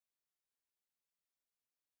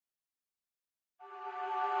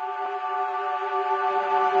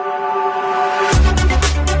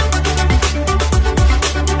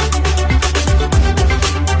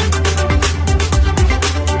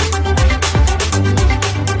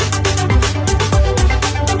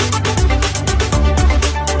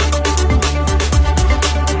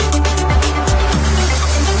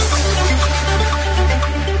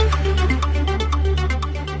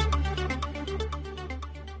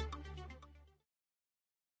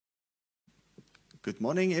Good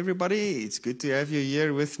morning, everybody. It's good to have you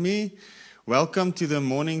here with me. Welcome to the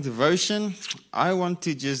morning devotion. I want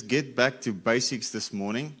to just get back to basics this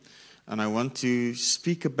morning, and I want to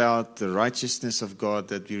speak about the righteousness of God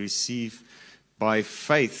that we receive by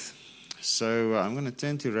faith. So I'm going to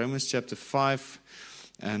turn to Romans chapter 5,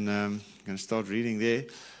 and I'm going to start reading there.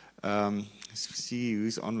 Let's see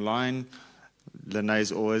who's online. Lene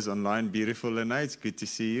is always online. Beautiful, Lene. It's good to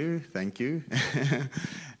see you. Thank you.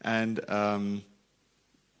 And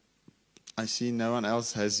I see no one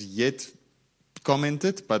else has yet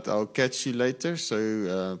commented, but I'll catch you later.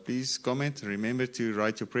 So please comment. Remember to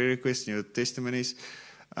write your prayer requests and your testimonies.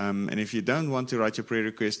 And if you don't want to write your prayer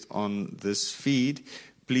request on this feed,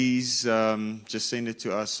 please just send it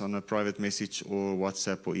to us on a private message or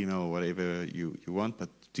WhatsApp or email or whatever you want. But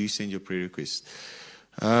do send your prayer request.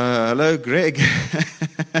 Hello, Greg.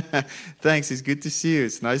 Thanks. It's good to see you.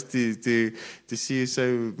 It's nice to see you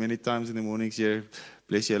so many times in the mornings here.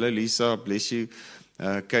 Bless you. Hello, Lisa. Bless you.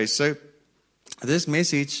 Okay, so this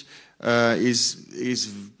message is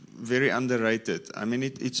very underrated. I mean,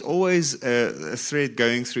 it's always a thread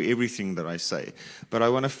going through everything that I say, but I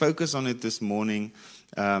want to focus on it this morning,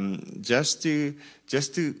 just to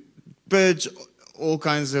purge all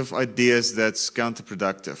kinds of ideas that's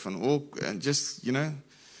counterproductive and just,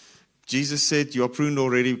 Jesus said, you are pruned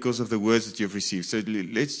already because of the words that you've received. So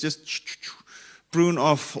let's just prune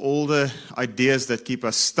off all the ideas that keep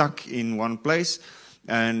us stuck in one place,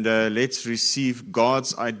 and let's receive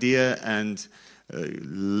God's idea and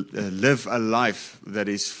live a life that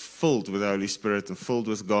is filled with the Holy Spirit and filled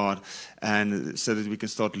with God, and so that we can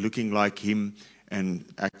start looking like Him and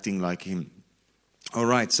acting like Him. All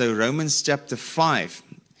right, so Romans chapter 5,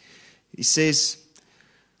 he says,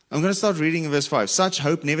 I'm going to start reading in verse 5. Such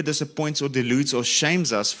hope never disappoints or deludes or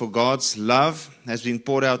shames us, for God's love has been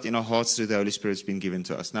poured out in our hearts through the Holy Spirit that's been given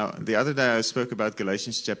to us. Now, the other day I spoke about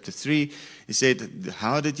Galatians chapter 3. He said,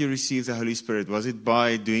 how did you receive the Holy Spirit? Was it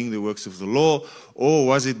by doing the works of the law, or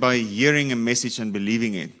was it by hearing a message and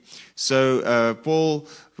believing it? So Paul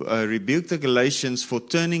rebuked the Galatians for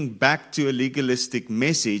turning back to a legalistic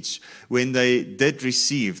message when they did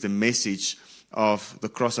receive the message of the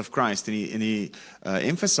cross of Christ. And he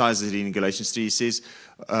emphasizes it in Galatians 3. He says,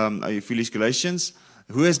 are you foolish Galatians?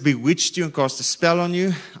 Who has bewitched you and cast a spell on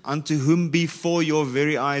you? Unto whom before your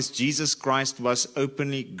very eyes Jesus Christ was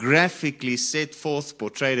openly, graphically set forth,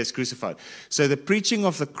 portrayed as crucified. So the preaching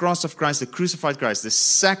of the cross of Christ, the crucified Christ, the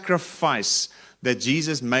sacrifice that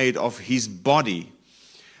Jesus made of His body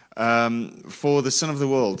for the sin of the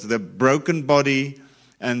world, the broken body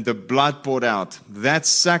and the blood poured out, that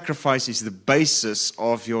sacrifice is the basis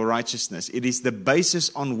of your righteousness. It is the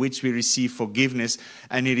basis on which we receive forgiveness,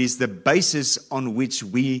 and it is the basis on which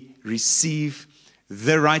we receive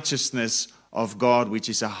the righteousness of God, which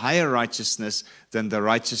is a higher righteousness than the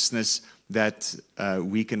righteousness that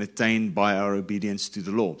we can attain by our obedience to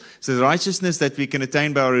the law. So the righteousness that we can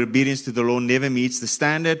attain by our obedience to the law never meets the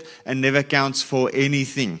standard and never counts for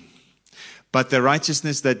anything. But the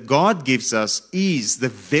righteousness that God gives us is the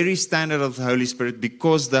very standard of the Holy Spirit,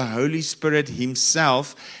 because the Holy Spirit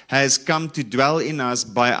Himself has come to dwell in us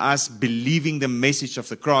by us believing the message of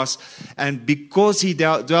the cross. And because He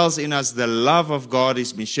dwells in us, the love of God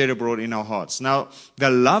is being shed abroad in our hearts. Now, the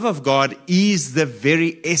love of God is the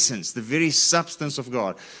very essence, the very substance of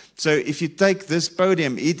God. So if you take this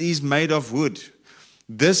podium, it is made of wood.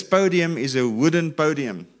 This podium is a wooden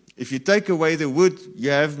podium. If you take away the wood,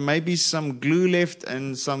 you have maybe some glue left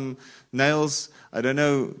and some nails. I don't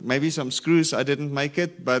know, maybe some screws. I didn't make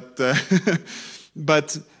it. But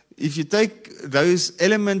but if you take those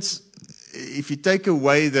elements, if you take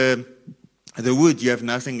away the wood, you have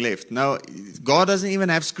nothing left. Now, God doesn't even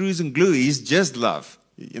have screws and glue. He's just love.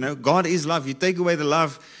 God is love. You take away the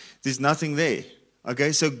love, there's nothing there.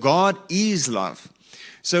 Okay, so God is love.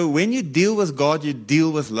 So when you deal with God, you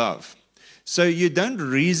deal with love. So you don't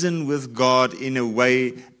reason with God in a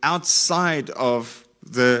way outside of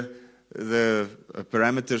the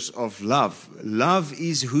parameters of love. Love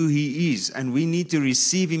is who He is, and we need to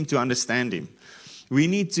receive Him to understand Him. We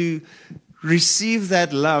need to receive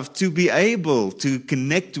that love to be able to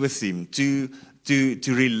connect with Him, to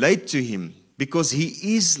relate to Him, because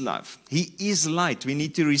He is love. He is light. We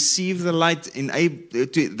need to receive the light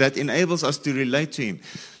that enables us to relate to Him.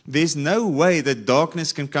 There's no way that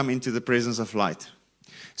darkness can come into the presence of light.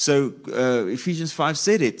 So Ephesians 5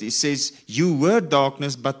 said it. It says, you were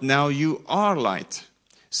darkness, but now you are light.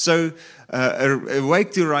 So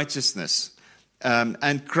awake to righteousness,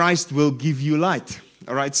 and Christ will give you light.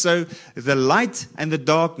 All right, so the light and the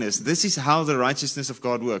darkness, this is how the righteousness of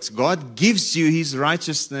God works. God gives you His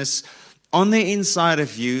righteousness on the inside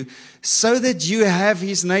of you, so that you have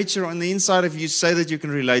His nature on the inside of you, so that you can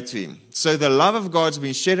relate to Him. So the love of God's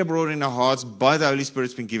been shed abroad in our hearts by the Holy Spirit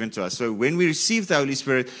has been given to us. So when we received the Holy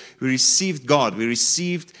Spirit, we received God. We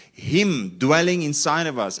received Him dwelling inside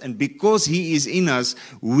of us. And because He is in us,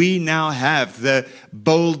 we now have the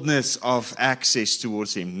boldness of access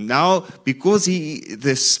towards Him. Now, because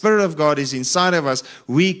the Spirit of God is inside of us,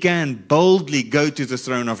 we can boldly go to the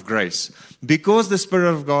throne of grace. Because the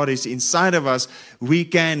Spirit of God is inside of us, we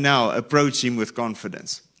can now approach Him with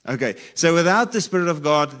confidence. Okay, so without the Spirit of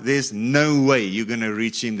God, there's no way you're going to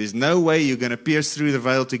reach Him. There's no way you're going to pierce through the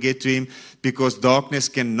veil to get to Him, because darkness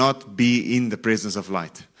cannot be in the presence of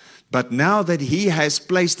light. But now that He has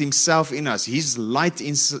placed Himself in us, His light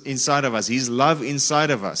inside of us, His love inside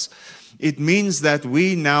of us, it means that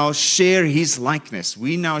we now share His likeness.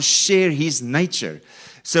 We now share His nature.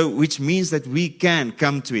 So, which means that we can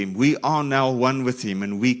come to Him. We are now one with Him,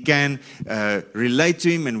 and we can relate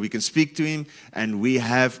to Him, and we can speak to Him, and we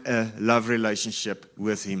have a love relationship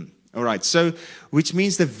with Him. All right, so, which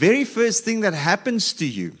means the very first thing that happens to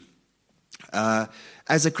you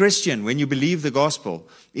as a Christian, when you believe the gospel,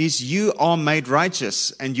 is you are made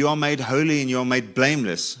righteous, and you are made holy, and you are made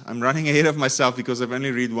blameless. I'm running ahead of myself because I've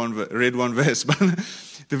only read one verse. But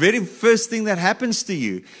the very first thing that happens to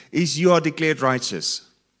you is you are declared righteous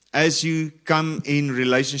as you come in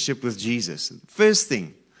relationship with Jesus. First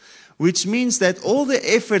thing, which means that all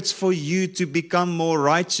the efforts for you to become more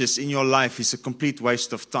righteous in your life is a complete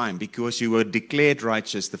waste of time, because you were declared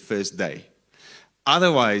righteous the first day.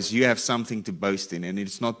 Otherwise, you have something to boast in, and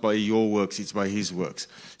it's not by your works, it's by His works.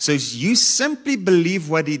 So you simply believe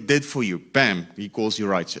what He did for you. Bam, He calls you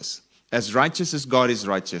righteous. As righteous as God is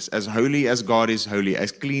righteous, as holy as God is holy,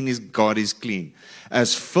 as clean as God is clean,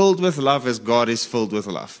 as filled with love as God is filled with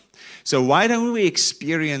love. So why don't we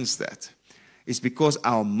experience that? It's because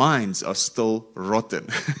our minds are still rotten.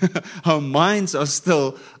 Our minds are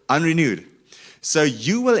still unrenewed. So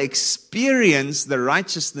you will experience the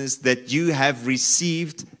righteousness that you have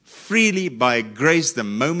received freely by grace the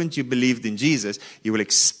moment you believed in Jesus. You will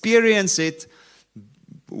experience it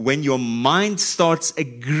when your mind starts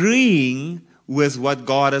agreeing with what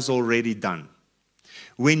God has already done.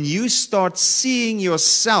 When you start seeing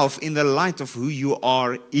yourself in the light of who you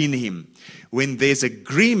are in Him. When there's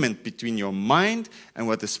agreement between your mind and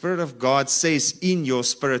what the Spirit of God says in your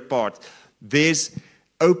spirit part, there's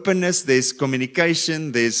openness, there's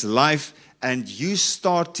communication, there's life, and you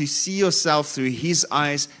start to see yourself through His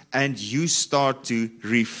eyes, and you start to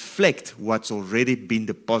reflect what's already been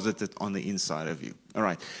deposited on the inside of you. All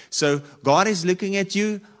right, so God is looking at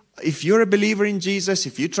you. If you're a believer in Jesus,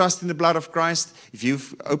 if you trust in the blood of Christ, if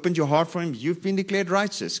you've opened your heart for Him, you've been declared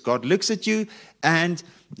righteous. God looks at you and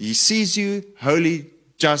He sees you holy,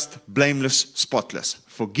 just, blameless, spotless,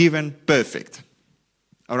 forgiven, perfect.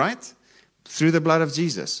 All right? Through the blood of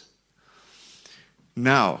Jesus.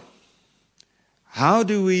 Now, how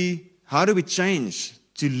do we change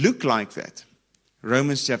to look like that?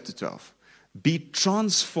 Romans chapter 12. Be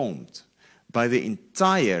transformed by the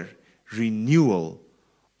entire renewal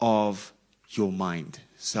of your mind.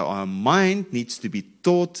 So our mind needs to be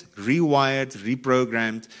taught, rewired,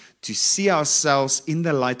 reprogrammed to see ourselves in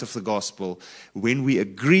the light of the gospel. When we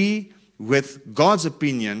agree with God's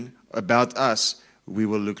opinion about us, we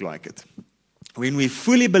will look like it. When we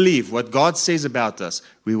fully believe what God says about us,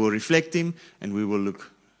 we will reflect Him and we will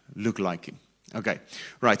look like Him. Okay,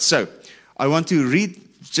 right, so I want to read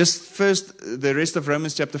just first the rest of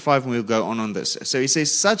Romans chapter 5, and we'll go on this. So he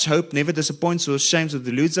says, such hope never disappoints or shames or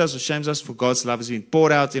deludes us or shames us, for God's love has been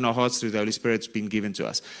poured out in our hearts through the Holy Spirit that's been given to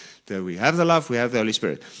us. So we have the love, we have the Holy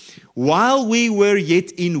Spirit. While we were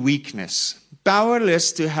yet in weakness,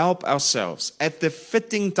 powerless to help ourselves, at the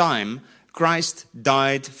fitting time, Christ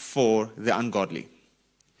died for the ungodly.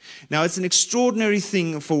 Now, it's an extraordinary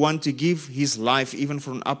thing for one to give his life even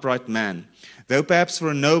for an upright man. Though perhaps for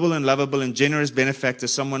a noble and lovable and generous benefactor,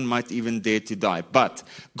 someone might even dare to die. But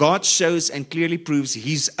God shows and clearly proves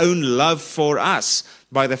His own love for us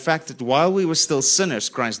by the fact that while we were still sinners,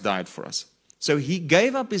 Christ died for us. So He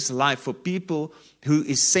gave up His life for people who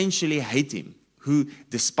essentially hate Him, who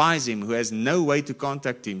despise Him, who has no way to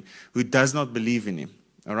contact Him, who does not believe in Him.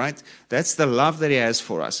 All right? That's the love that He has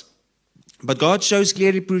for us. But God shows,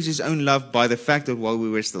 clearly proves His own love by the fact that while we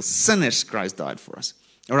were still sinners, Christ died for us.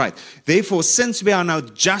 All right. Therefore, since we are now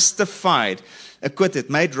justified, acquitted,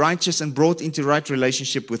 made righteous, and brought into right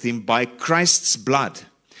relationship with Him by Christ's blood,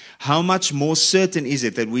 how much more certain is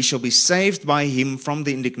it that we shall be saved by Him from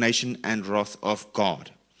the indignation and wrath of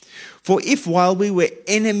God? For if while we were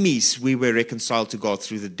enemies, we were reconciled to God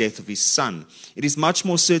through the death of his Son, it is much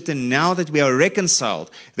more certain now that we are reconciled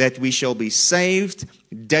that we shall be saved,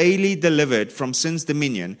 daily delivered from sin's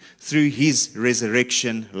dominion through his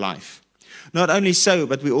resurrection life. Not only so,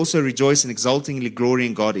 but we also rejoice and exultingly glory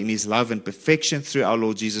in God in his love and perfection through our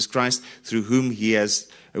Lord Jesus Christ, through whom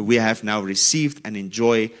we have now received and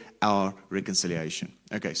enjoy our reconciliation.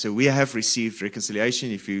 Okay, so we have received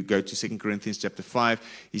reconciliation. If you go to 2 Corinthians chapter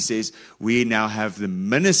 5, he says, we now have the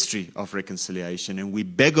ministry of reconciliation, and we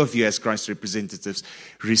beg of you as Christ's representatives,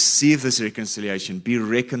 receive this reconciliation, be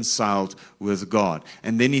reconciled with God.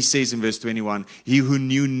 And then he says in verse 21, he who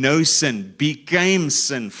knew no sin became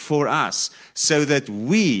sin for us, so that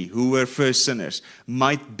we who were first sinners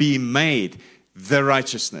might be made the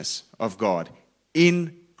righteousness of God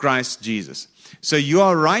in Christ Jesus. So you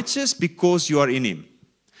are righteous because you are in him.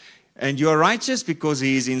 And you are righteous because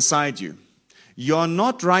he is inside you. You are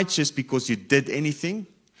not righteous because you did anything.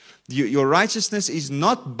 Your righteousness is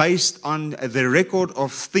not based on the record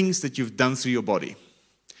of things that you've done through your body.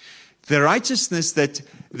 The righteousness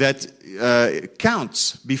that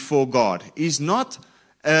counts before God is not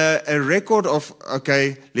a record of,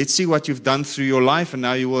 okay, let's see what you've done through your life and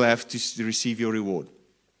now you will have to receive your reward.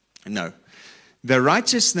 No. The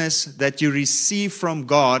righteousness that you receive from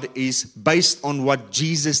God is based on what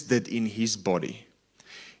Jesus did in his body.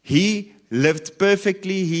 He lived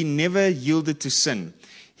perfectly. He never yielded to sin.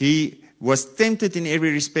 He was tempted in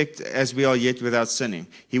every respect as we are yet without sinning.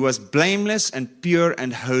 He was blameless and pure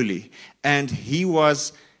and holy. And he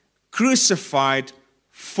was crucified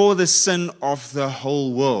for the sin of the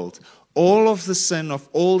whole world. All of the sin of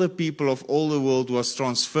all the people of all the world was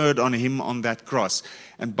transferred on him on that cross.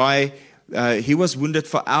 And he was wounded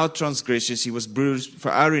for our transgressions. He was bruised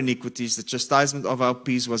for our iniquities. The chastisement of our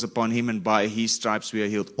peace was upon him, and by his stripes we are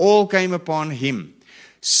healed. All came upon him,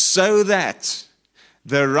 so that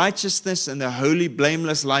the righteousness and the holy,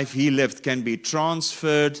 blameless life he lived can be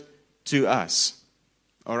transferred to us.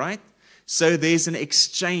 All right? So there's an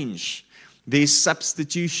exchange. There's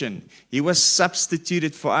substitution. He was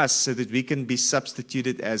substituted for us so that we can be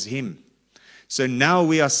substituted as him. So now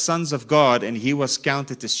we are sons of God, and he was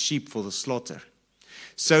counted as sheep for the slaughter.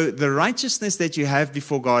 So the righteousness that you have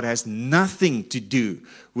before God has nothing to do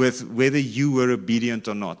with whether you were obedient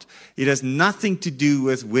or not. It has nothing to do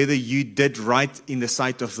with whether you did right in the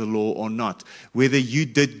sight of the law or not, whether you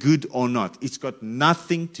did good or not. It's got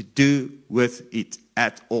nothing to do with it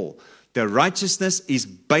at all. The righteousness is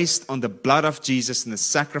based on the blood of Jesus and the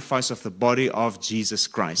sacrifice of the body of Jesus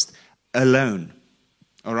Christ alone.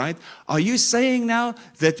 All right? Are you saying now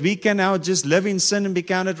that we can now just live in sin and be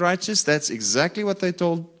counted righteous? That's exactly what they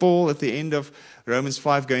told Paul at the end of Romans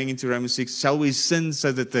 5 going into Romans 6. Shall we sin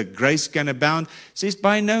so that the grace can abound? He says,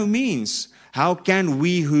 by no means. How can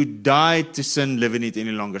we who died to sin live in it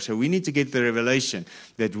any longer? So we need to get the revelation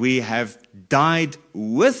that we have died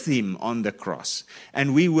with him on the cross.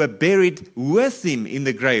 And we were buried with him in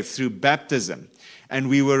the grave through baptism. And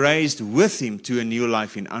we were raised with him to a new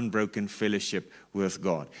life in unbroken fellowship with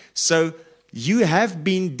God. So you have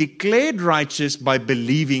been declared righteous by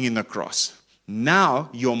believing in the cross. Now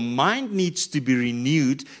your mind needs to be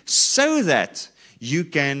renewed so that you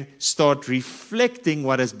can start reflecting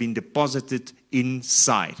what has been deposited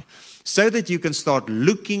inside. So that you can start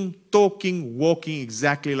looking, talking, walking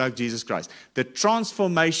exactly like Jesus Christ. The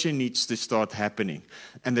transformation needs to start happening.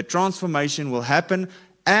 And the transformation will happen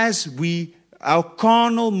as our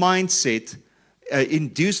carnal mindset,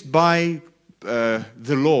 induced by the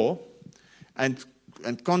law and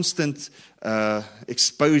constant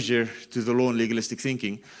exposure to the law and legalistic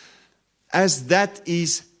thinking, as that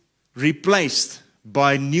is replaced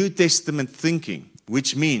by New Testament thinking,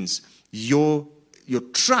 which means your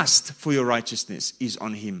trust for your righteousness is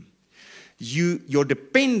on him. Your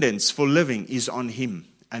dependence for living is on him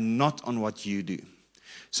and not on what you do.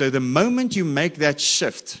 So the moment you make that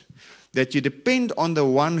shift, that you depend on the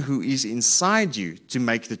one who is inside you to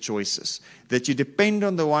make the choices, that you depend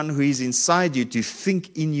on the one who is inside you to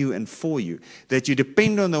think in you and for you, that you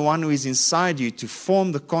depend on the one who is inside you to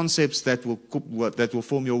form the concepts that will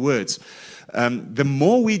form your words. The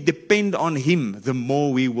more we depend on him, the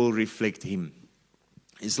more we will reflect him.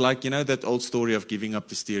 It's like, that old story of giving up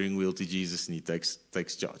the steering wheel to Jesus and he takes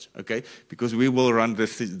charge, okay? Because we will run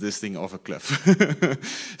this thing off a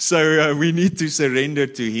cliff. So we need to surrender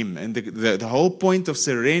to him. And the whole point of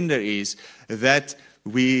surrender is that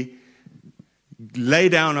we lay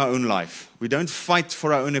down our own life. We don't fight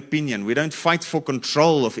for our own opinion. We don't fight for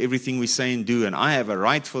control of everything we say and do. And I have a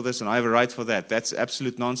right for this and I have a right for that. That's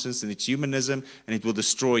absolute nonsense and it's humanism and it will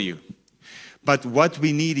destroy you. But what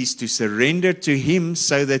we need is to surrender to Him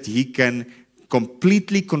so that He can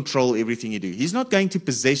completely control everything you do. He's not going to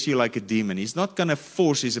possess you like a demon. He's not going to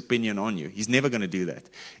force His opinion on you. He's never going to do that.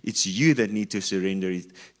 It's you that need to surrender it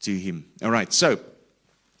to Him. All right, so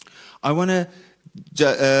I want to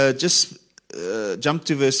just jump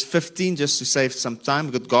to verse 15 just to save some time.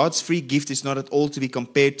 Because God's free gift is not at all to be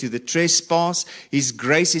compared to the trespass. His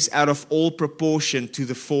grace is out of all proportion to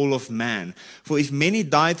the fall of man. For if many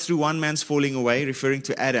died through one man's falling away, referring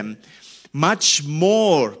to Adam, much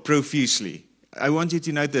more profusely, I want you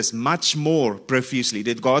to note this, much more profusely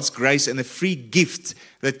did God's grace and the free gift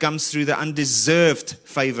that comes through the undeserved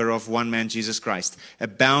favor of one man, Jesus Christ,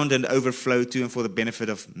 abound and overflow to and for the benefit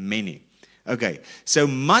of many. Okay, so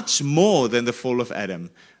much more than the fall of Adam,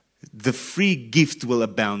 the free gift will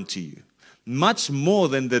abound to you. Much more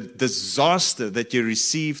than the disaster that you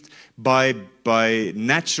received by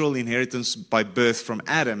natural inheritance by birth from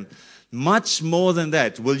Adam, much more than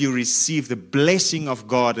that will you receive the blessing of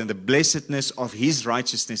God and the blessedness of His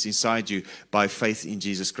righteousness inside you by faith in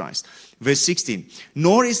Jesus Christ. Verse 16,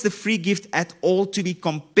 nor is the free gift at all to be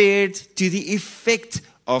compared to the effect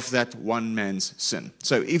of that one man's sin.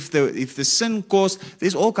 So if the sin caused,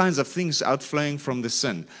 there's all kinds of things outflowing from the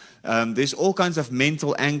sin. There's all kinds of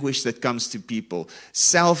mental anguish that comes to people.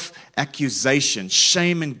 Self-accusation,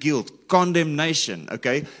 shame and guilt, condemnation,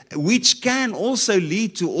 okay? Which can also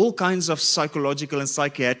lead to all kinds of psychological and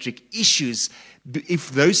psychiatric issues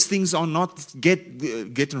if those things are not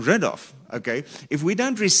getting rid of, okay? If we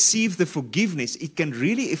don't receive the forgiveness, it can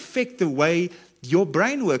really affect the way your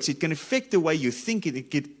brain works. It can affect the way you think.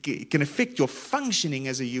 It can affect your functioning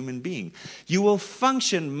as a human being. You will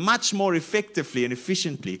function much more effectively and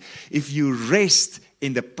efficiently if you rest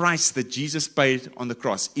in the price that Jesus paid on the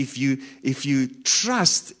cross. If you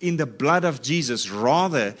trust in the blood of Jesus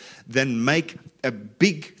rather than make a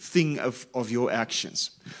big thing of your actions.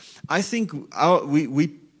 I think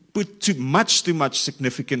we put too much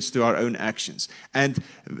significance to our own actions and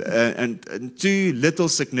too little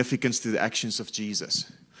significance to the actions of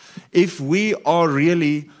Jesus. If we are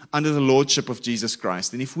really under the lordship of Jesus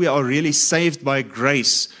Christ, and if we are really saved by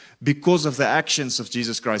grace because of the actions of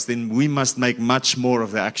Jesus Christ, then we must make much more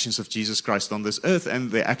of the actions of Jesus Christ on this earth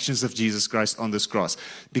and the actions of Jesus Christ on this cross,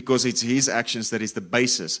 because it's His actions that is the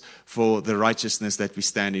basis for the righteousness that we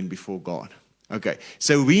stand in before God. Okay,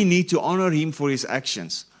 so we need to honor Him for His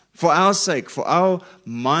actions. For our sake, for our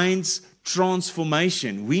mind's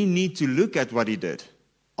transformation, we need to look at what He did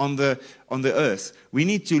on the earth. We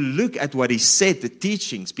need to look at what He said, the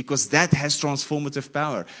teachings, because that has transformative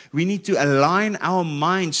power. We need to align our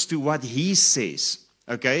minds to what He says,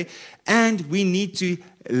 okay? And we need to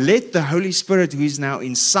let the Holy Spirit, who is now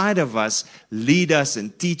inside of us, lead us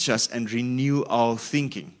and teach us and renew our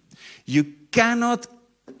thinking. You cannot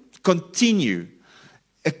continue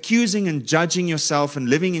accusing and judging yourself and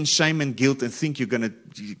living in shame and guilt and think you're going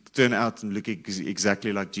to turn out and look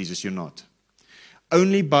exactly like Jesus. You're not.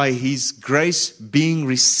 Only by His grace being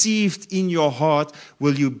received in your heart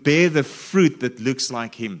will you bear the fruit that looks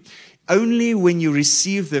like Him. Only when you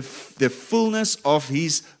receive the fullness of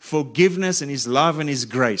His forgiveness and His love and His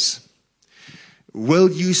grace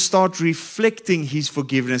will you start reflecting His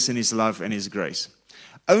forgiveness and His love and His grace.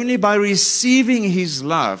 Only by receiving His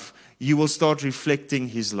love you will start reflecting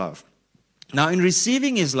His love. Now, in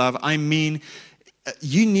receiving His love, I mean,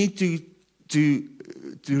 you need to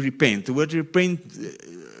repent. The word repent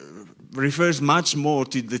refers much more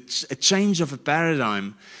to a change of a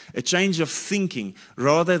paradigm, a change of thinking,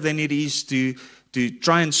 rather than it is to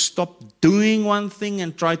try and stop doing one thing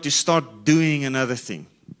and try to start doing another thing.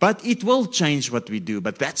 But it will change what we do,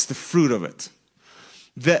 but that's the fruit of it.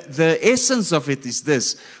 The essence of it is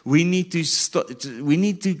this: we need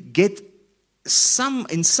to get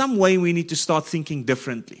in some way we need to start thinking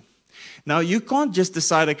differently. Now, you can't just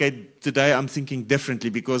decide, okay, today I'm thinking differently,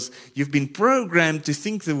 because you've been programmed to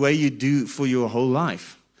think the way you do for your whole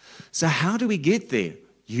life. So how do we get there?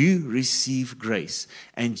 You receive grace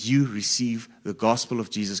and you receive the gospel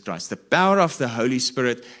of Jesus Christ. The power of the Holy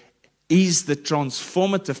Spirit is the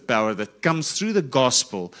transformative power that comes through the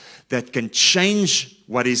gospel that can change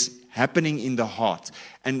what is happening in the heart.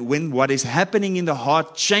 And when what is happening in the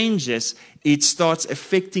heart changes, it starts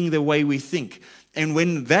affecting the way we think. And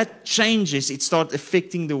when that changes, it starts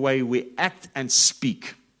affecting the way we act and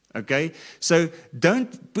speak. Okay? So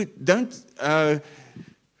don't put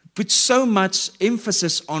so much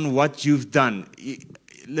emphasis on what you've done.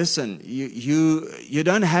 Listen, you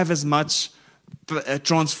don't have as much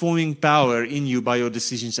transforming power in you by your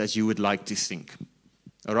decisions as you would like to think.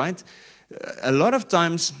 All right? A lot of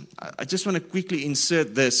times, I just want to quickly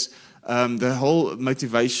insert this. the whole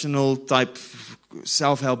motivational type,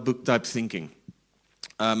 self-help book type thinking.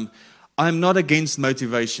 I'm not against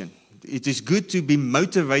motivation. It is good to be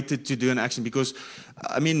motivated to do an action because,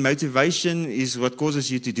 motivation is what causes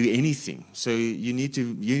you to do anything. So you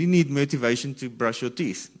need motivation to brush your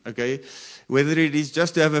teeth, okay? Whether it is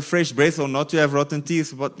just to have a fresh breath or not to have rotten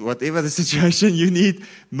teeth, whatever the situation, you need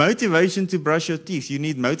motivation to brush your teeth. You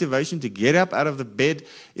need motivation to get up out of the bed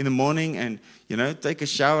in the morning and, take a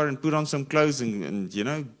shower and put on some clothes and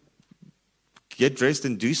get dressed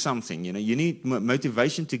and do something. You need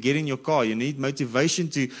motivation to get in your car. You need motivation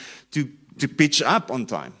to pitch up on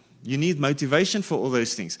time. You need motivation for all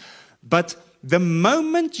those things. But the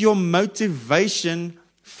moment your motivation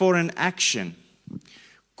for an action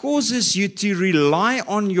causes you to rely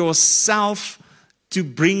on yourself to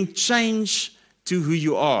bring change to who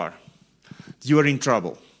you are in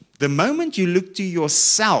trouble. The moment you look to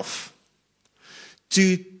yourself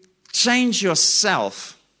to change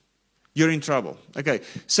yourself, you're in trouble. Okay,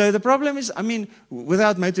 so the problem is,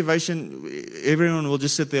 without motivation, everyone will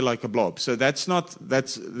just sit there like a blob. So that's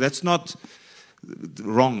not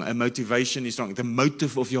wrong. A motivation is wrong. The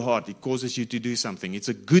motive of your heart, it causes you to do something. It's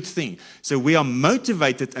a good thing. So we are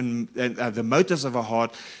motivated, and the motives of our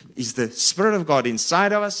heart is the Spirit of God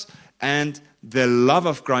inside of us and the love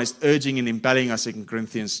of Christ urging and impelling us, 2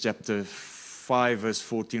 Corinthians chapter 5, verse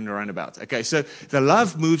 14, around about. Okay, so the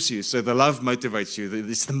love moves you, so the love motivates you.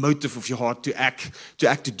 It's the motive of your heart to act,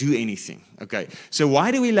 to do anything. Okay, so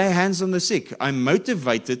why do we lay hands on the sick? I'm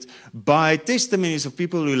motivated by testimonies of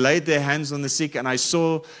people who laid their hands on the sick, and I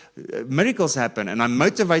saw miracles happen, and I'm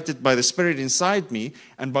motivated by the Spirit inside me,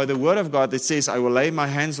 and by the Word of God that says, I will lay my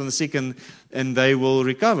hands on the sick and they will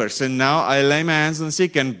recover. So now I lay my hands on the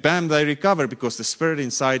sick and bam, they recover because the Spirit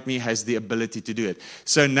inside me has the ability to do it.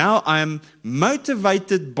 So now I'm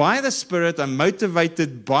motivated by the Spirit, I'm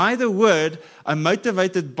motivated by the Word, I'm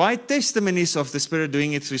motivated by testimonies of the Spirit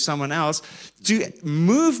doing it through someone else to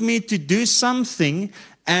move me to do something,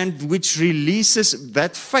 and which releases,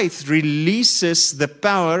 that faith releases the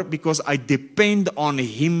power because I depend on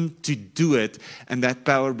Him to do it, and that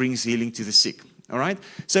power brings healing to the sick. All right?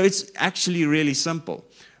 So it's actually really simple.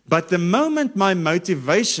 But the moment my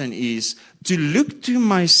motivation is to look to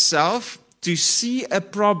myself, to see a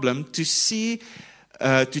problem, to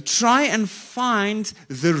try and find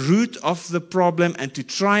the root of the problem and to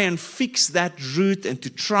try and fix that root and to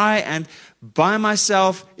try and by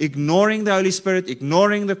myself, ignoring the Holy Spirit,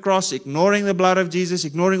 ignoring the cross, ignoring the blood of Jesus,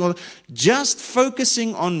 ignoring all, just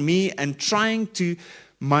focusing on me and trying to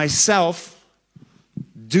myself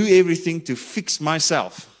do everything to fix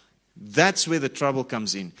myself. That's where the trouble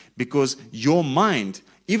comes in, because your mind,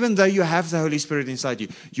 even though you have the Holy Spirit inside you,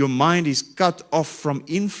 your mind is cut off from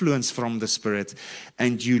influence from the Spirit,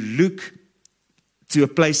 and you look to a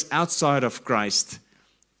place outside of Christ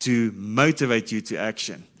to motivate you to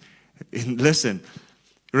action. And listen,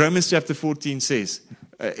 Romans chapter 14 says,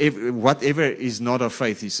 whatever is not of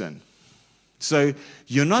faith is sin. So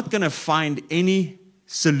you're not going to find any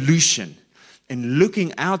solution in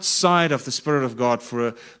looking outside of the Spirit of God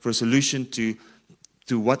for a solution to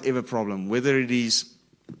whatever problem, whether it is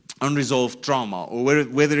unresolved trauma or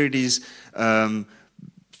whether it is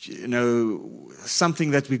something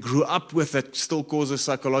that we grew up with that still causes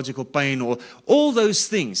psychological pain, or all those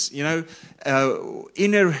things,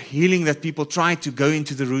 inner healing that people try to go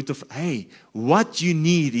into the root of. Hey, what you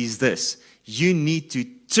need is this. You need to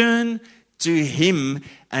turn to Him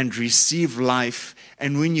and receive life.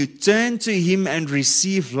 And when you turn to Him and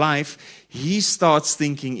receive life, He starts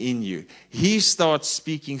thinking in you. He starts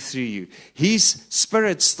speaking through you. His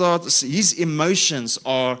Spirit starts, His emotions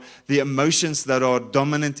are the emotions that are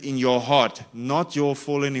dominant in your heart, not your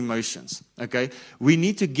fallen emotions. Okay? We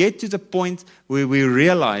need to get to the point where we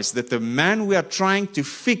realize that the man we are trying to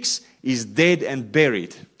fix is dead and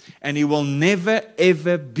buried. And he will never,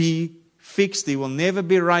 ever be fixed. He will never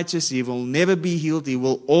be righteous. He will never be healed. He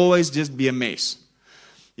will always just be a mess.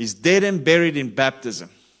 He's dead and buried in baptism.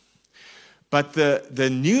 But the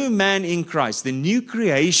new man in Christ, the new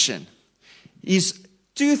creation, is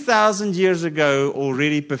 2,000 years ago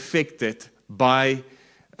already perfected by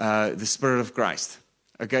the Spirit of Christ.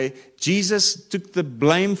 Okay? Jesus took the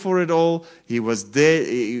blame for it all. He was dead,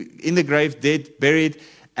 in the grave, dead, buried,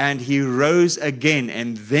 and He rose again.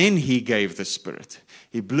 And then He gave the Spirit.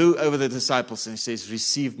 He blew over the disciples and He says,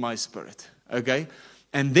 receive my Spirit. Okay?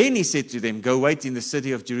 And then He said to them, go wait in the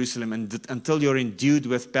city of Jerusalem until you're endued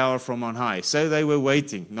with power from on high. So they were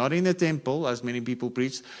waiting, not in the temple, as many people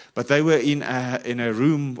preached, but they were in a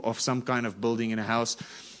room of some kind of building in a house.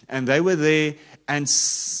 And they were there, and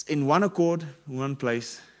in one accord, in one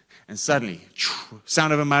place, And suddenly,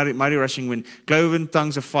 sound of a mighty rushing wind, cloven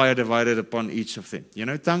tongues of fire divided upon each of them. You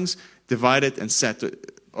know, tongues divided and sat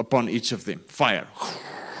upon each of them. Fire.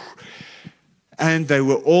 And they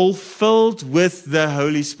were all filled with the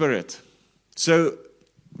Holy Spirit. So,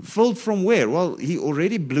 filled from where? Well, he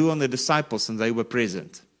already blew on the disciples and they were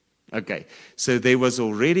present. Okay, so there was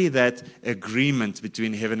already that agreement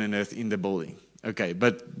between heaven and earth in the building. Okay,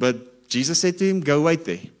 but Jesus said to him, go wait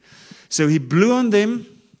there. So he blew on them.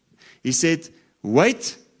 He said,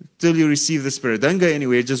 wait till you receive the Spirit. Don't go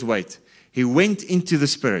anywhere, just wait. He went into the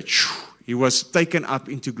Spirit. He was taken up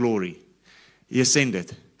into glory. He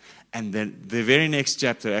ascended. And then the very next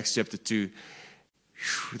chapter, Acts chapter 2,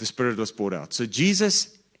 the Spirit was poured out. So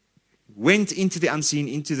Jesus went into the unseen,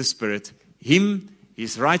 into the Spirit. Him,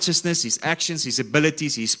 his righteousness, his actions, his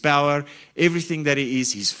abilities, his power, everything that he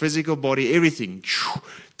is, his physical body, everything,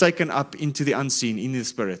 taken up into the unseen, in the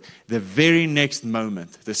Spirit. The very next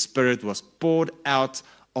moment, the Spirit was poured out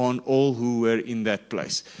on all who were in that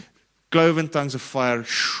place. Cloven tongues of fire,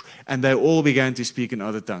 and they all began to speak in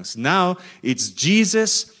other tongues. Now, it's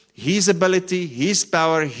Jesus, his ability, his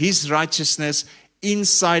power, his righteousness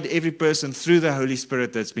inside every person through the Holy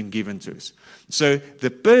Spirit that's been given to us. So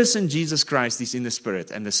the person, Jesus Christ, is in the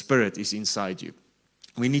Spirit, and the Spirit is inside you.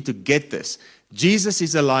 We need to get this. Jesus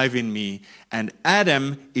is alive in me, and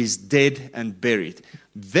Adam is dead and buried.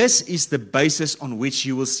 This is the basis on which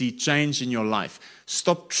you will see change in your life.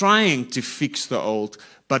 Stop trying to fix the old,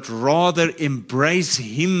 but rather embrace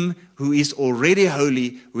Him who is already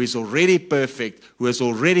holy, who is already perfect, who has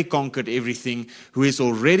already conquered everything, who has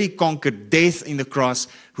already conquered death in the cross,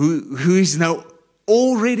 who is now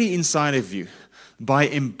already inside of you. By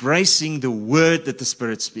embracing the word that the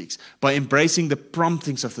Spirit speaks, by embracing the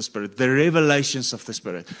promptings of the Spirit, the revelations of the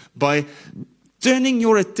Spirit, by turning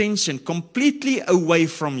your attention completely away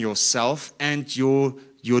from yourself and your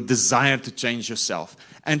desire to change yourself,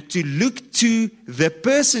 and to look to the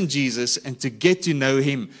person Jesus and to get to know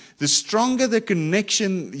Him. The stronger the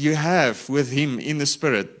connection you have with Him in the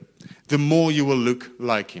Spirit, the more you will look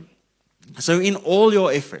like Him. So in all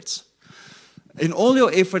your efforts,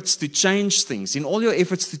 to change things, in all your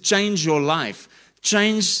efforts to change your life,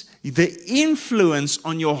 change the influence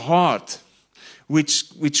on your heart,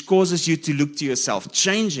 which causes you to look to yourself.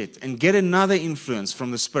 Change it and get another influence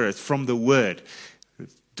from the Spirit, from the Word.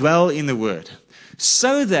 Dwell in the Word,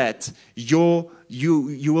 so that you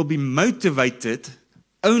will be motivated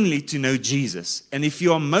only to know Jesus. And if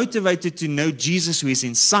you are motivated to know Jesus who is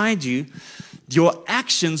inside you, your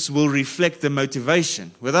actions will reflect the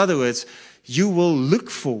motivation. With other words, you will look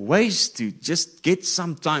for ways to just get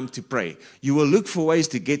some time to pray. You will look for ways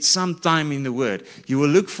to get some time in the Word. You will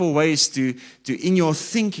look for ways to in your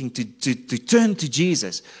thinking, to turn to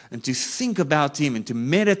Jesus and to think about Him and to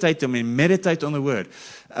meditate on Him and meditate on the Word.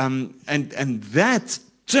 And that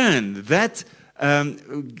turn,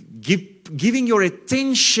 giving your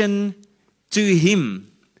attention to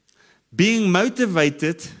Him, being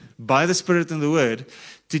motivated by the Spirit and the Word,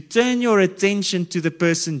 to turn your attention to the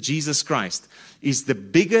person Jesus Christ is the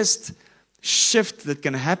biggest shift that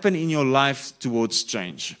can happen in your life towards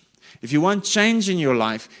change. If you want change in your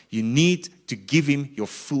life, you need to give Him your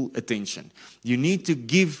full attention. You need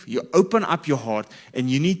to open up your heart, and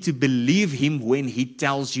you need to believe Him when He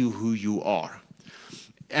tells you who you are.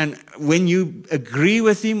 And when you agree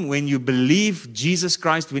with Him, when you believe Jesus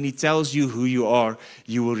Christ, when He tells you who you are,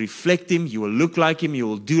 you will reflect Him, you will look like Him, you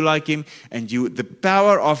will do like Him, and the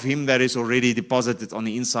power of Him that is already deposited on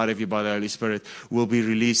the inside of you by the Holy Spirit will be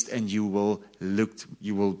released, and you will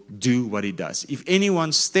do what He does. If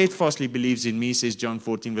anyone steadfastly believes in me, says John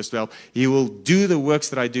 14 verse 12, he will do the works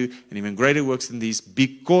that I do, and even greater works than these,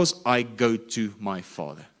 because I go to my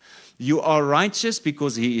Father. You are righteous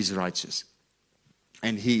because He is righteous.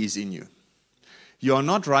 And He is in you. You are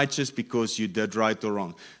not righteous because you did right or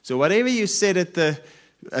wrong. So whatever you said at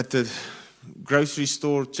the grocery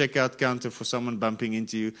store checkout counter for someone bumping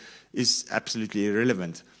into you is absolutely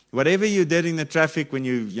irrelevant. Whatever you did in the traffic when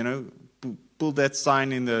you pulled that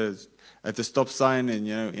sign at the stop sign,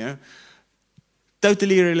 and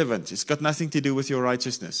totally irrelevant. It's got nothing to do with your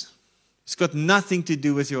righteousness. It's got nothing to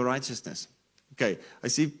do with your righteousness. Okay, I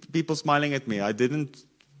see people smiling at me. I didn't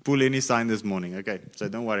pull any sign this morning. Okay, so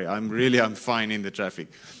don't worry. I'm fine in the traffic.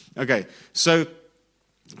 Okay, so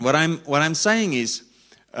what I'm saying is,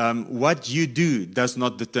 what you do does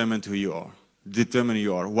not determine who you are.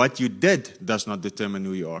 What you did does not determine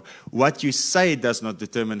who you are. What you say does not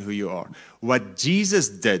determine who you are. What Jesus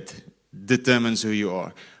did determines who you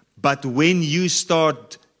are. But when you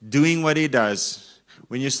start doing what He does,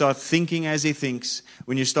 when you start thinking as He thinks,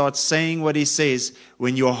 when you start saying what He says,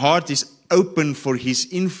 when your heart is open for his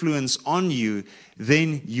influence on you,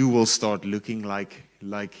 then you will start looking like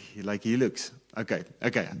he looks. Okay.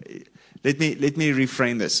 Let me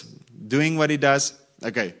reframe this. Doing what he does.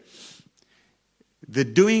 Okay. The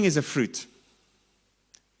doing is a fruit.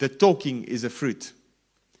 The talking is a fruit.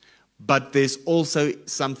 But there's also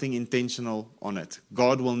something intentional on it.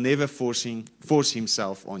 God will never force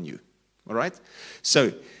himself on you. All right?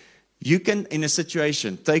 So, you can, in a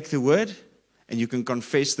situation, take the word and you can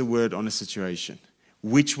confess the word on a situation,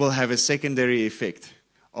 which will have a secondary effect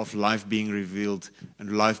of life being revealed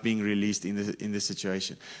and life being released in the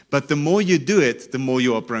situation. But the more you do it, the more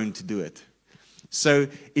you are prone to do it. So,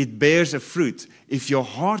 it bears a fruit. If your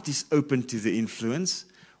heart is open to the influence,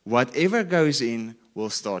 whatever goes in will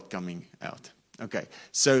start coming out. Okay,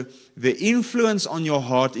 so the influence on your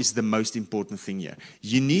heart is the most important thing here.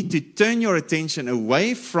 You need to turn your attention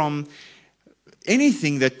away from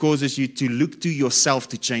anything that causes you to look to yourself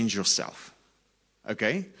to change yourself.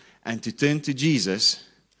 Okay, and to turn to Jesus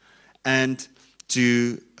and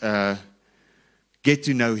to get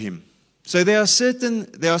to know him. So there are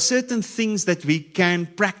certain things that we can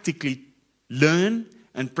practically learn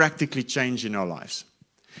and practically change in our lives.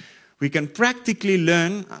 We can practically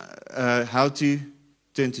learn how to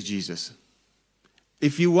turn to Jesus.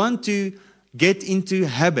 If you want to get into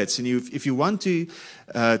habits, and if you want to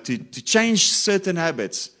change certain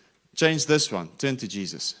habits, change this one, turn to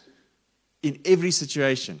Jesus. In every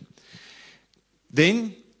situation.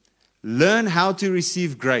 Then, learn how to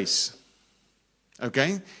receive grace.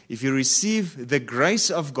 Okay? If you receive the grace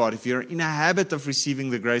of God, if you're in a habit of receiving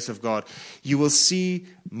the grace of God, you will see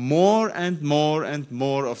more and more and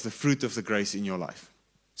more of the fruit of the grace in your life.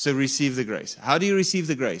 So receive the grace. How do you receive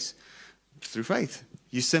the grace? Through faith.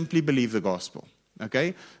 You simply believe the gospel.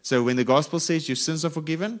 Okay? So when the gospel says your sins are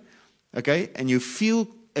forgiven, okay, and you feel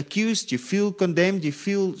accused, you feel condemned, you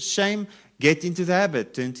feel shame, get into the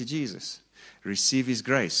habit, turn to Jesus. Receive his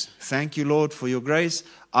grace. Thank you, Lord, for your grace.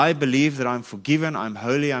 I believe that I'm forgiven, I'm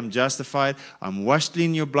holy, I'm justified, I'm washed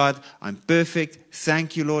in your blood, I'm perfect.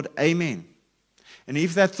 Thank you, Lord. Amen. And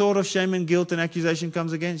if that thought of shame and guilt and accusation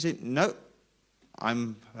comes again, say, no,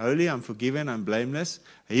 I'm holy, I'm forgiven, I'm blameless.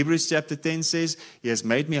 Hebrews chapter 10 says, he has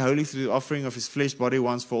made me holy through the offering of his flesh body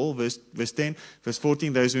once for all. Verse 10, verse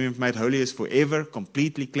 14, those whom he have made holy is forever,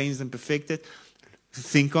 completely cleansed and perfected.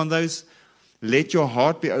 Think on those. Let your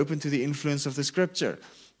heart be open to the influence of the Scripture.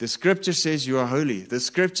 The Scripture says you are holy. The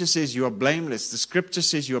Scripture says you are blameless. The Scripture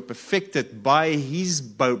says you are perfected by his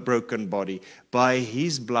broken body, by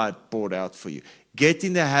his blood poured out for you. Get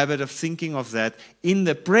in the habit of thinking of that in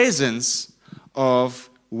the presence of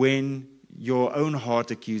when your own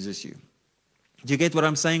heart accuses you. Do you get what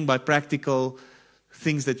I'm saying by practical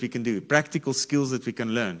things that we can do, practical skills that we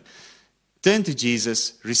can learn? Turn to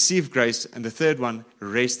Jesus, receive grace, and the third one,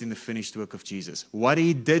 rest in the finished work of Jesus. What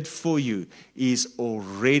he did for you is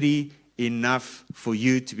already enough for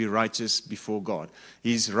you to be righteous before God.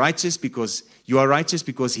 He's righteous because you are righteous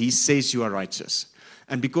because he says you are righteous.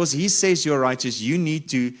 And because he says you are righteous, you need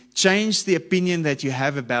to change the opinion that you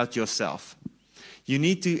have about yourself. You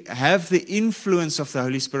need to have the influence of the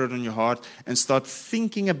Holy Spirit on your heart and start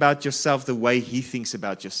thinking about yourself the way he thinks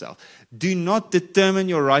about yourself. Do not determine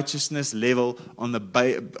your righteousness level on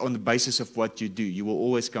the basis of what you do. You will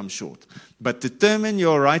always come short. But determine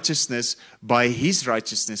your righteousness by his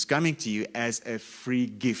righteousness coming to you as a free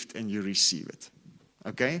gift and you receive it.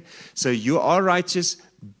 Okay? So you are righteous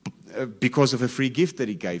because of a free gift that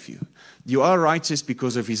he gave you. You are righteous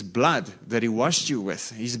because of his blood that he washed you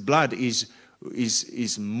with. His blood is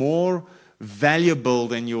more valuable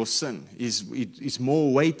than your sin. It's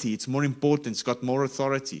more weighty, it's more important, it's got more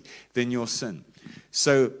authority than your sin.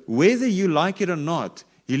 So whether you like it or not,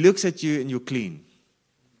 he looks at you and you're clean.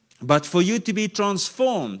 But for you to be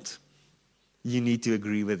transformed, you need to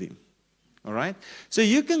agree with him. All right? So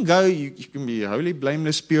you can go, you can be holy,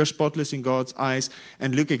 blameless, pure, spotless in God's eyes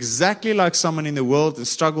and look exactly like someone in the world and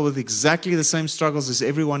struggle with exactly the same struggles as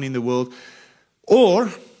everyone in the world. Or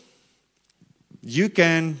you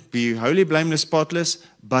can be holy, blameless, spotless,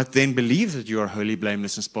 but then believe that you are holy,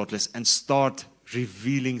 blameless, and spotless and start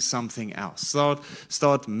revealing something else.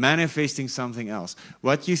 Start manifesting something else.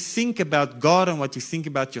 What you think about God and what you think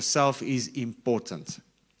about yourself is important.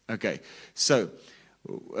 Okay, so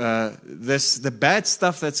the bad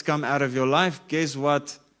stuff that's come out of your life, guess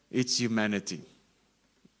what? It's humanity.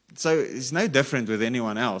 So it's no different with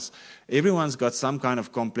anyone else. Everyone's got some kind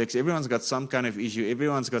of complex. Everyone's got some kind of issue.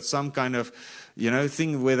 Everyone's got some kind of,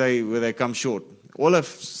 thing where they come short. All have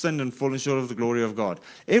sinned and fallen short of the glory of God.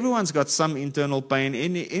 Everyone's got some internal pain.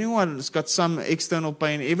 Anyone's got some external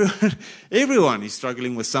pain. Everyone is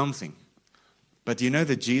struggling with something. But do you know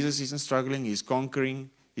that Jesus isn't struggling? He's conquering.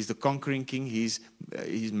 He's the conquering king. He's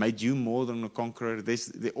made you more than a conqueror.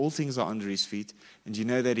 All things are under his feet. And do you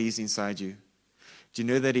know that he's inside you? Do you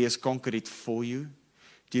know that he has conquered it for you?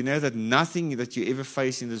 Do you know that nothing that you ever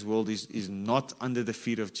face in this world is not under the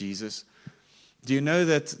feet of Jesus? Do you know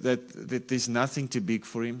that there's nothing too big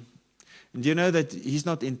for him? And do you know that he's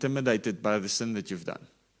not intimidated by the sin that you've done?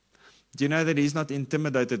 Do you know that he's not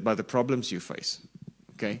intimidated by the problems you face?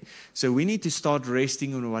 Okay? So we need to start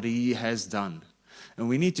resting on what he has done. And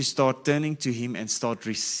we need to start turning to him and start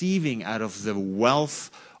receiving out of the wealth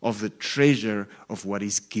of the treasure of what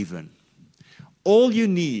is given. All you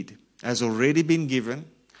need has already been given.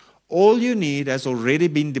 All you need has already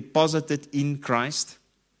been deposited in Christ.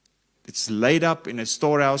 It's laid up in a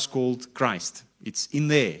storehouse called Christ. It's in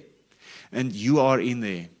there. And you are in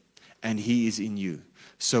there. And he is in you.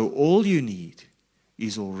 So all you need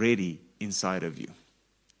is already inside of you.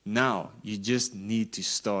 Now, you just need to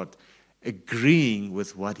start agreeing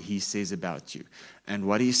with what he says about you. And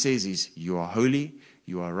what he says is, you are holy,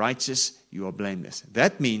 you are righteous, you are blameless.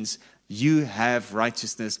 That means you have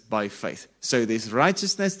righteousness by faith. So there's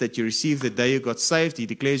righteousness that you received the day you got saved. He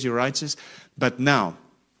declares you righteous. But now,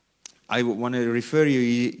 I want to refer you,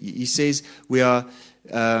 he says, we are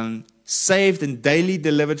saved and daily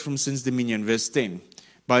delivered from sin's dominion. Verse 10.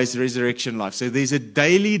 By his resurrection life. So there's a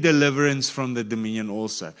daily deliverance from the dominion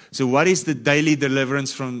also. So what is the daily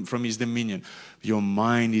deliverance from his dominion? Your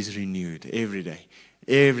mind is renewed every day.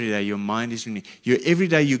 Every day your mind is renewed. Every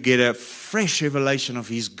day you get a fresh revelation of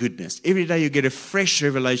his goodness. Every day you get a fresh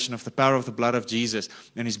revelation of the power of the blood of Jesus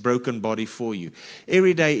and his broken body for you.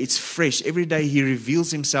 Every day it's fresh. Every day he reveals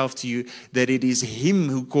himself to you that it is him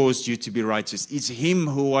who caused you to be righteous. It's him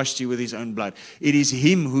who washed you with his own blood. It is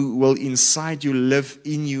him who will inside you live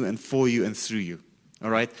in you and for you and through you. All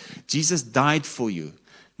right? Jesus died for you.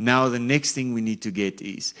 Now the next thing we need to get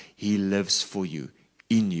is he lives for you,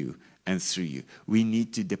 in you, and through you. We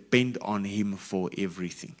need to depend on him for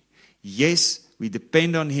everything. Yes, we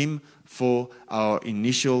depend on him for our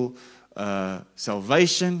initial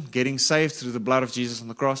salvation, getting saved through the blood of Jesus on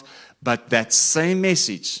the cross. But that same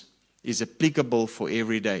message is applicable for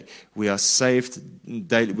every day. We are saved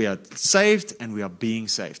daily. We are saved and we are being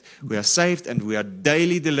saved. We are saved and we are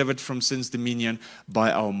daily delivered from sin's dominion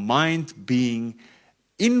by our mind being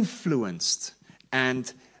influenced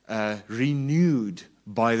and renewed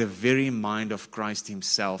by the very mind of Christ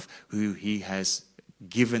himself, who he has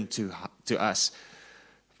given to us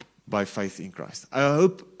by faith in Christ. I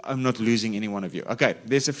hope I'm not losing any one of you. Okay,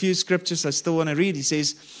 there's a few scriptures I still want to read. He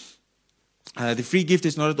says, the free gift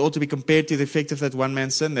is not at all to be compared to the effect of that one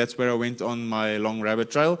man's sin. That's where I went on my long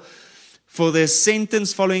rabbit trail. For the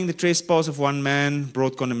sentence following the trespass of one man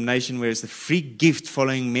brought condemnation, whereas the free gift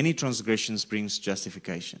following many transgressions brings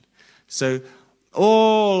justification. So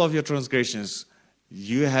all of your transgressions,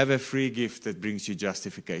 you have a free gift that brings you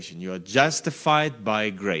justification. You are justified by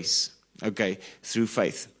grace, okay, through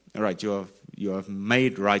faith. All right, you are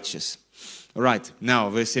made righteous. All right, now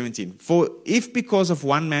verse 17. For if because of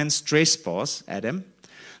one man's trespass, Adam,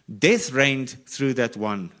 death reigned through that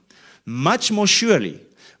one, much more surely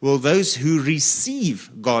will those who receive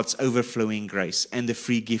God's overflowing grace and the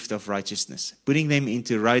free gift of righteousness, putting them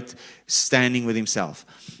into right standing with himself,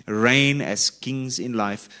 reign as kings in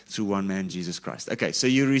life through one man, Jesus Christ. Okay, so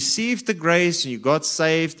you received the grace, and you got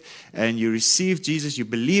saved, and you received Jesus, you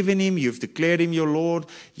believe in him, you've declared him your Lord,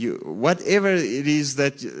 whatever it is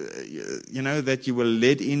that, that you were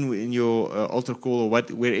led in your altar call, or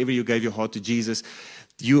wherever you gave your heart to Jesus.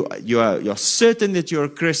 You're certain that you're a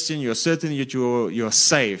Christian. You're certain that you're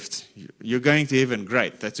saved. You're going to heaven.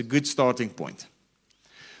 Great. That's a good starting point.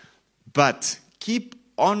 But keep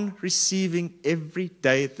on receiving every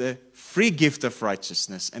day the free gift of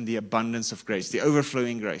righteousness and the abundance of grace, the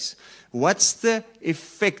overflowing grace. What's the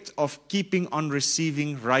effect of keeping on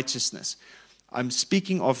receiving righteousness? I'm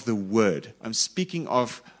speaking of the word. I'm speaking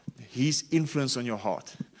of his influence on your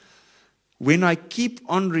heart. When I keep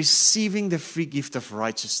on receiving the free gift of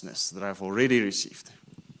righteousness that I've already received,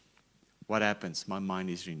 what happens? My mind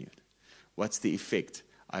is renewed. What's the effect?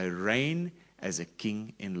 I reign as a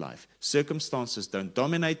king in life. Circumstances don't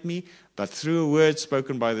dominate me, but through a word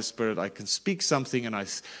spoken by the Spirit, I can speak something and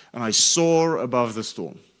I soar above the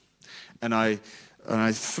storm. And I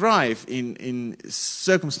thrive in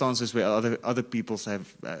circumstances where other people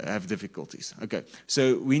have difficulties. Okay,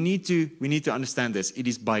 so we need to understand this. It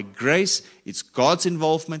is by grace. It's God's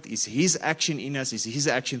involvement. It's his action in us. It's his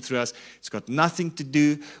action through us. It's got nothing to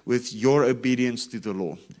do with your obedience to the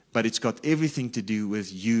law, but it's got everything to do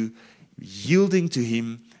with you yielding to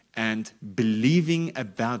him and believing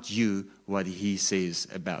about you what he says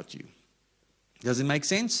about you. Does it make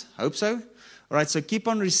sense? Hope so. All right, so keep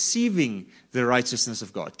on receiving the righteousness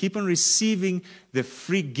of God. Keep on receiving the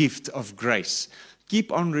free gift of grace.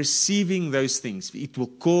 Keep on receiving those things. It will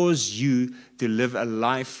cause you to live a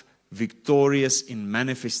life victorious in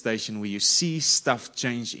manifestation, where you see stuff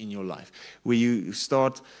change in your life, where you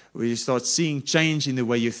start seeing change in the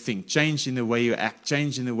way you think, change in the way you act,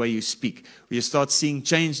 change in the way you speak, where you start seeing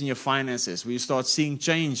change in your finances, where you start seeing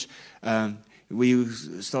change, where you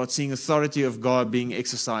start seeing authority of God being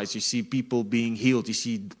exercised. You see people being healed. You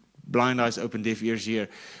see blind eyes open, deaf ears here.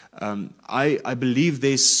 I believe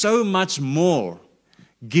there's so much more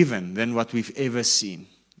given than what we've ever seen.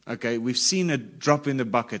 Okay, we've seen a drop in the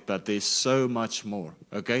bucket, but there's so much more.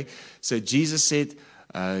 Okay, so Jesus said,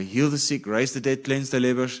 heal the sick, raise the dead, cleanse the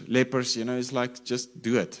lepers. It's like, just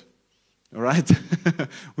do it. All right?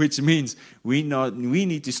 Which means we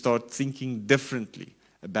need to start thinking differently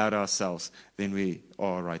about ourselves than we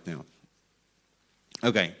are right now.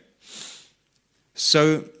 Okay,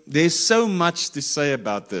 so there's so much to say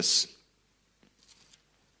about this.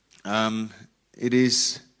 It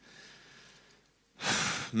is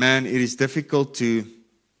difficult to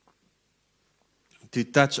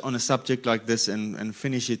touch on a subject like this and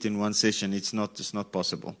finish it in one session. It's not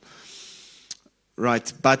possible.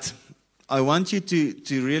 Right, but I want you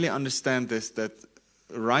to really understand this, that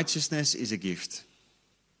righteousness is a gift.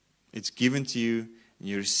 It's given to you, and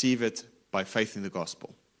you receive it by faith in the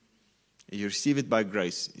gospel. You receive it by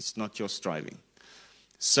grace. It's not your striving.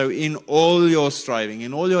 So in all your striving,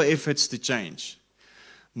 in all your efforts to change,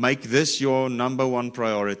 make this your number one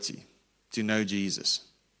priority, to know Jesus.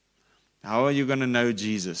 How are you going to know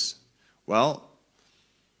Jesus? Well,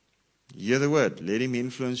 hear the word. Let him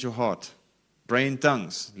influence your heart. Pray in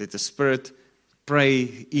tongues. Let the Spirit pray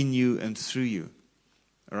in you and through you.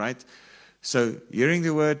 All right? So hearing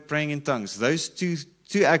the word, praying in tongues, those two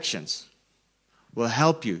actions will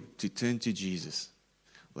help you to turn to Jesus,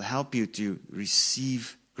 will help you to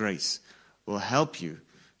receive grace, will help you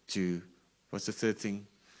to, what's the third thing?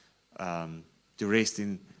 To rest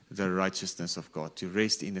in the righteousness of God, to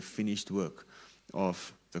rest in the finished work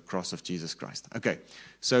of the cross of Jesus Christ. Okay,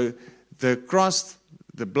 so the cross,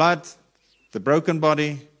 the blood, the broken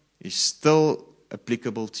body is still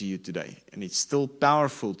applicable to you today, and it's still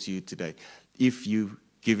powerful to you today if you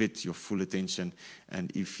give it your full attention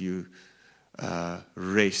and if you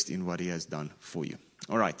rest in what he has done for you.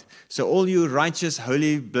 All right, so all you righteous,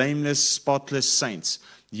 holy, blameless, spotless saints,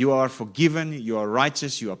 you are forgiven, you are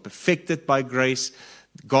righteous, you are perfected by grace.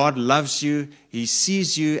 God loves you. He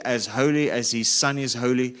sees you as holy as his Son is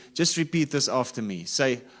holy. Just repeat this after me.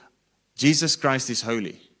 Say, Jesus Christ is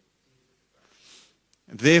holy.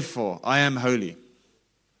 Therefore, I am holy.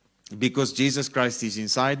 Because Jesus Christ is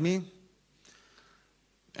inside me.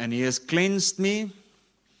 And he has cleansed me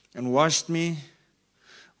and washed me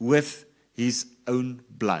with his own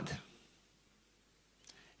blood.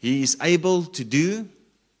 He is able to do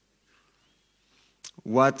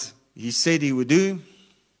what he said he would do.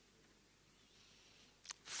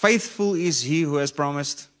 Faithful is he who has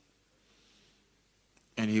promised,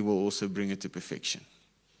 and he will also bring it to perfection.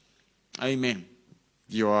 Amen.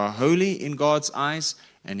 You are holy in God's eyes,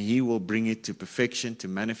 and he will bring it to perfection, to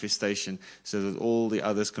manifestation, so that all the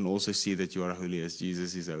others can also see that you are holy as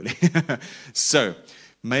Jesus is holy. So,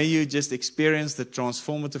 may you just experience the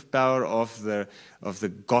transformative power of the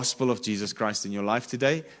gospel of Jesus Christ in your life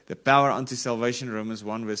today. The power unto salvation, Romans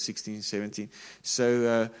 1, verse 16, 17.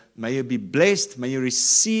 So may you be blessed. May you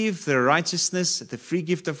receive the righteousness, the free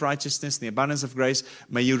gift of righteousness, the abundance of grace.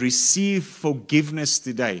 May you receive forgiveness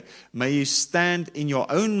today. May you stand in your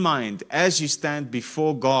own mind as you stand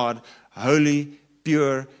before God, holy,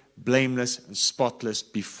 pure, blameless, and spotless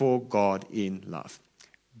before God in love.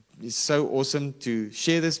 It's so awesome to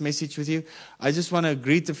share this message with you. I just want to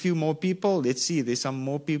greet a few more people. Let's see, there's some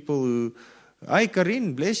more people who... Hi,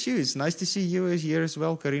 Karin, bless you. It's nice to see you here as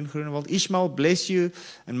well, Karin Groenewald. Ishmael, bless you.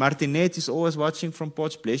 And Martinette is always watching from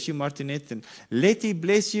Potch. Bless you, Martinette. And Letty,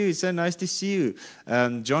 bless you. It's so nice to see you.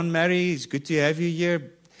 John Mary, it's good to have you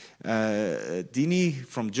here. Dini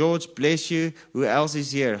from George, bless you. Who else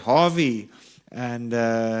is here? Harvey and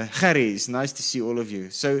Harry. It's nice to see all of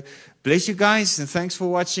you. So, bless you guys, and thanks for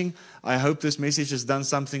watching. I hope this message has done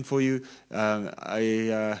something for you.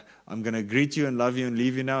 I'm going to greet you and love you and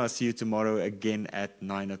leave you now. I'll see you tomorrow again at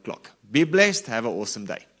 9 o'clock. Be blessed. Have an awesome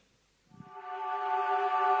day.